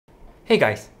Hey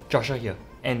guys, Joshua here,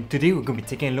 and today we're going to be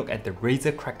taking a look at the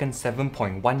Razer Kraken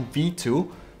 7.1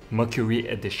 V2 Mercury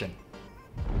Edition.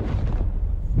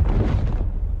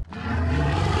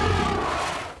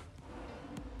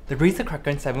 The Razer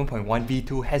Kraken 7.1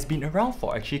 V2 has been around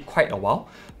for actually quite a while,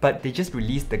 but they just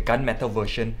released the gunmetal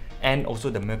version and also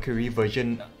the Mercury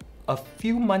version a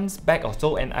few months back or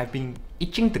so, and I've been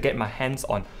itching to get my hands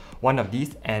on one of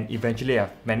these, and eventually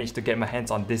I've managed to get my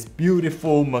hands on this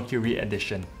beautiful Mercury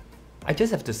Edition. I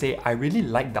just have to say, I really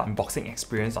like the unboxing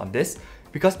experience on this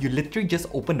because you literally just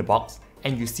open the box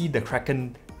and you see the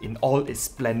Kraken in all its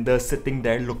splendor sitting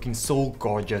there looking so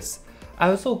gorgeous.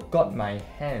 I also got my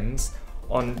hands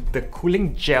on the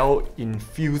cooling gel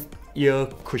infused ear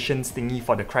cushions thingy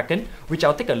for the Kraken, which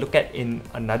I'll take a look at in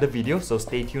another video, so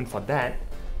stay tuned for that.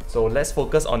 So let's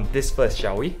focus on this first,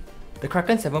 shall we? The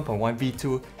Kraken 7.1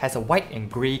 V2 has a white and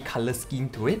grey colour scheme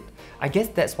to it. I guess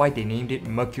that's why they named it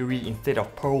Mercury instead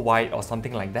of pearl white or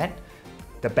something like that.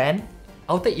 The band,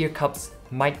 outer ear cups,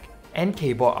 mic and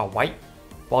keyboard are white,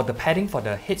 while the padding for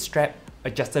the head strap,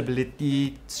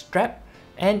 adjustability strap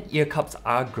and ear cups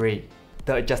are grey.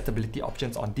 The adjustability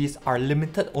options on these are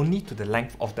limited only to the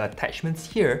length of the attachments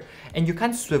here, and you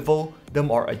can't swivel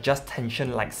them or adjust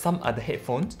tension like some other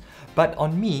headphones, but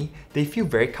on me, they feel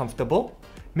very comfortable.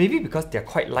 Maybe because they're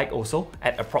quite light also,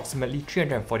 at approximately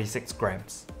 346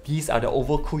 grams. These are the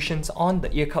oval cushions on the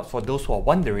ear cups for those who are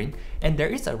wondering, and there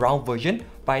is a round version,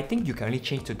 but I think you can only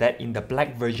change to that in the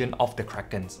black version of the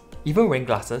Krakens. Even wearing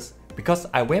glasses, because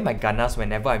I wear my ganas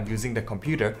whenever I'm using the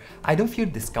computer, I don't feel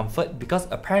discomfort because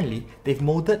apparently they've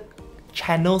molded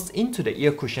channels into the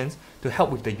ear cushions to help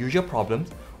with the usual problems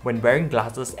when wearing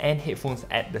glasses and headphones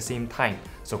at the same time,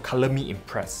 so colour me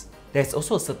impressed. There's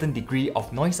also a certain degree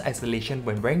of noise isolation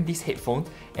when wearing these headphones,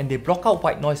 and they block out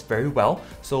white noise very well,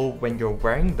 so when you're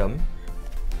wearing them,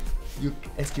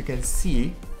 as you can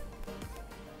see,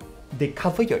 they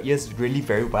cover your ears really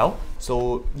very well.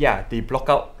 So yeah, they block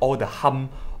out all the hum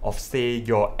of say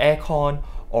your aircon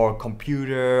or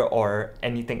computer or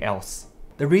anything else.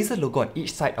 The Razer logo on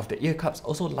each side of the ear cups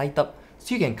also light up,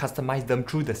 so you can customize them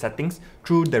through the settings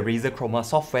through the Razer Chroma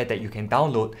software that you can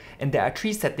download, and there are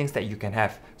 3 settings that you can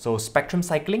have, so spectrum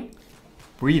cycling,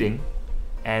 breathing,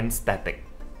 and static.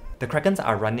 The Krakens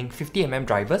are running 50mm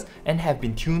drivers and have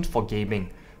been tuned for gaming.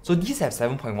 So these have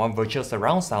 7.1 virtual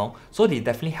surround sound, so they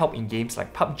definitely help in games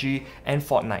like PUBG and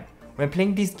Fortnite. When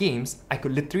playing these games, I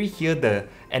could literally hear the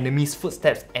enemy's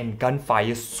footsteps and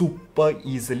gunfire super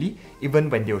easily, even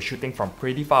when they were shooting from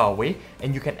pretty far away,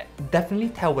 and you can definitely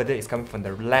tell whether it's coming from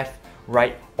the left,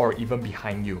 right, or even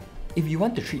behind you. If you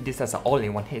want to treat this as an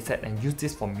all-in-one headset and use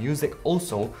this for music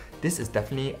also, this is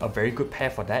definitely a very good pair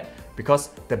for that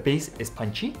because the bass is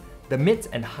punchy, the mids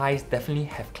and highs definitely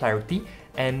have clarity,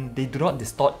 and they do not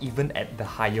distort even at the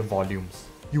higher volumes.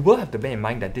 You will have to bear in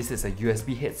mind that this is a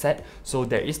USB headset, so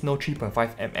there is no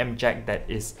 3.5mm jack that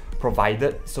is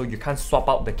provided, so you can't swap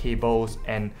out the cables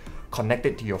and connect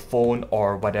it to your phone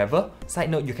or whatever. Side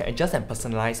note, you can adjust and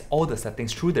personalize all the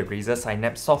settings through the Razer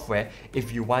Synapse software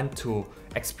if you want to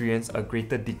experience a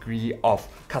greater degree of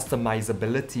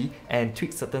customizability and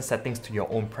tweak certain settings to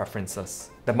your own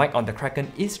preferences. The mic on the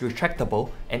Kraken is retractable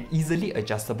and easily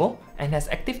adjustable and has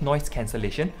active noise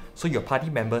cancellation, so your party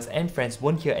members and friends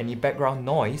won't hear any background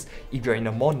noise if you're in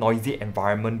a more noisy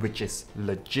environment, which is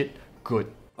legit good.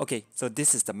 Okay, so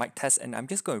this is the mic test, and I'm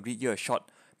just going to read you a short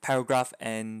paragraph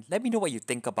and let me know what you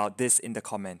think about this in the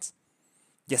comments.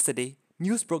 Yesterday,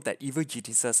 news broke that Evil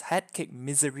Geniuses had kicked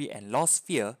Misery and Lost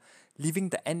Fear, leaving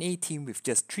the NA team with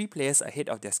just 3 players ahead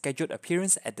of their scheduled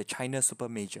appearance at the China Super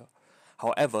Major.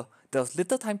 However, there was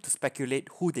little time to speculate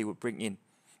who they would bring in,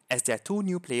 as their 2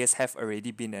 new players have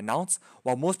already been announced.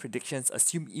 While most predictions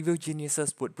assume Evil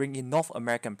Geniuses would bring in North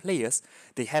American players,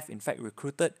 they have in fact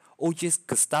recruited OG's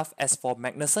Gustav S4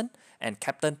 Magnussen and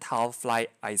Captain Talfly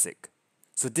Isaac.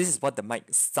 So this is what the mic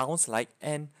sounds like,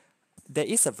 and there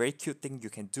is a very cute thing you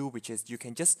can do, which is you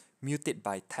can just mute it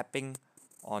by tapping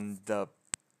on the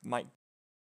mic.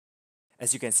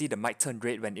 As you can see, the mic turned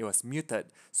red when it was muted,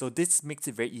 so this makes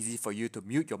it very easy for you to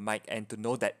mute your mic and to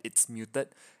know that it's muted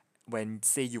when,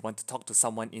 say, you want to talk to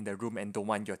someone in the room and don't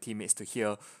want your teammates to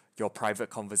hear your private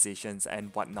conversations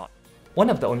and whatnot. One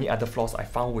of the only other flaws I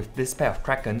found with this pair of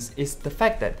Krakens is the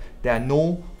fact that there are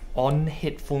no on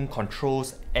headphone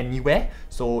controls anywhere,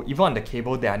 so even on the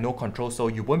cable there are no controls, so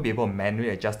you won't be able to manually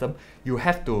adjust them. You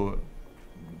have to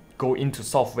go into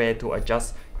software to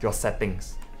adjust your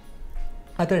settings.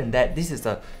 Other than that, this is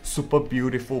a super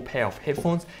beautiful pair of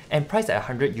headphones, and priced at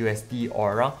 100 USD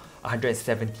or around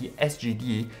 170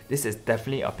 SGD, this is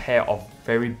definitely a pair of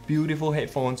very beautiful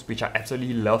headphones which I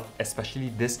absolutely love, especially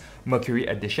this Mercury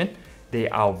edition. They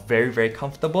are very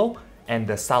comfortable and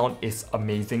the sound is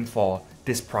amazing for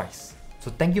this price.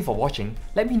 So thank you for watching.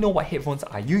 Let me know what headphones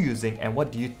are you using and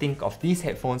what do you think of these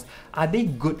headphones. Are they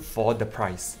good for the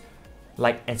price?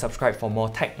 Like and subscribe for more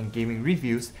tech and gaming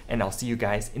reviews, and I'll see you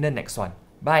guys in the next one.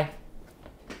 Bye!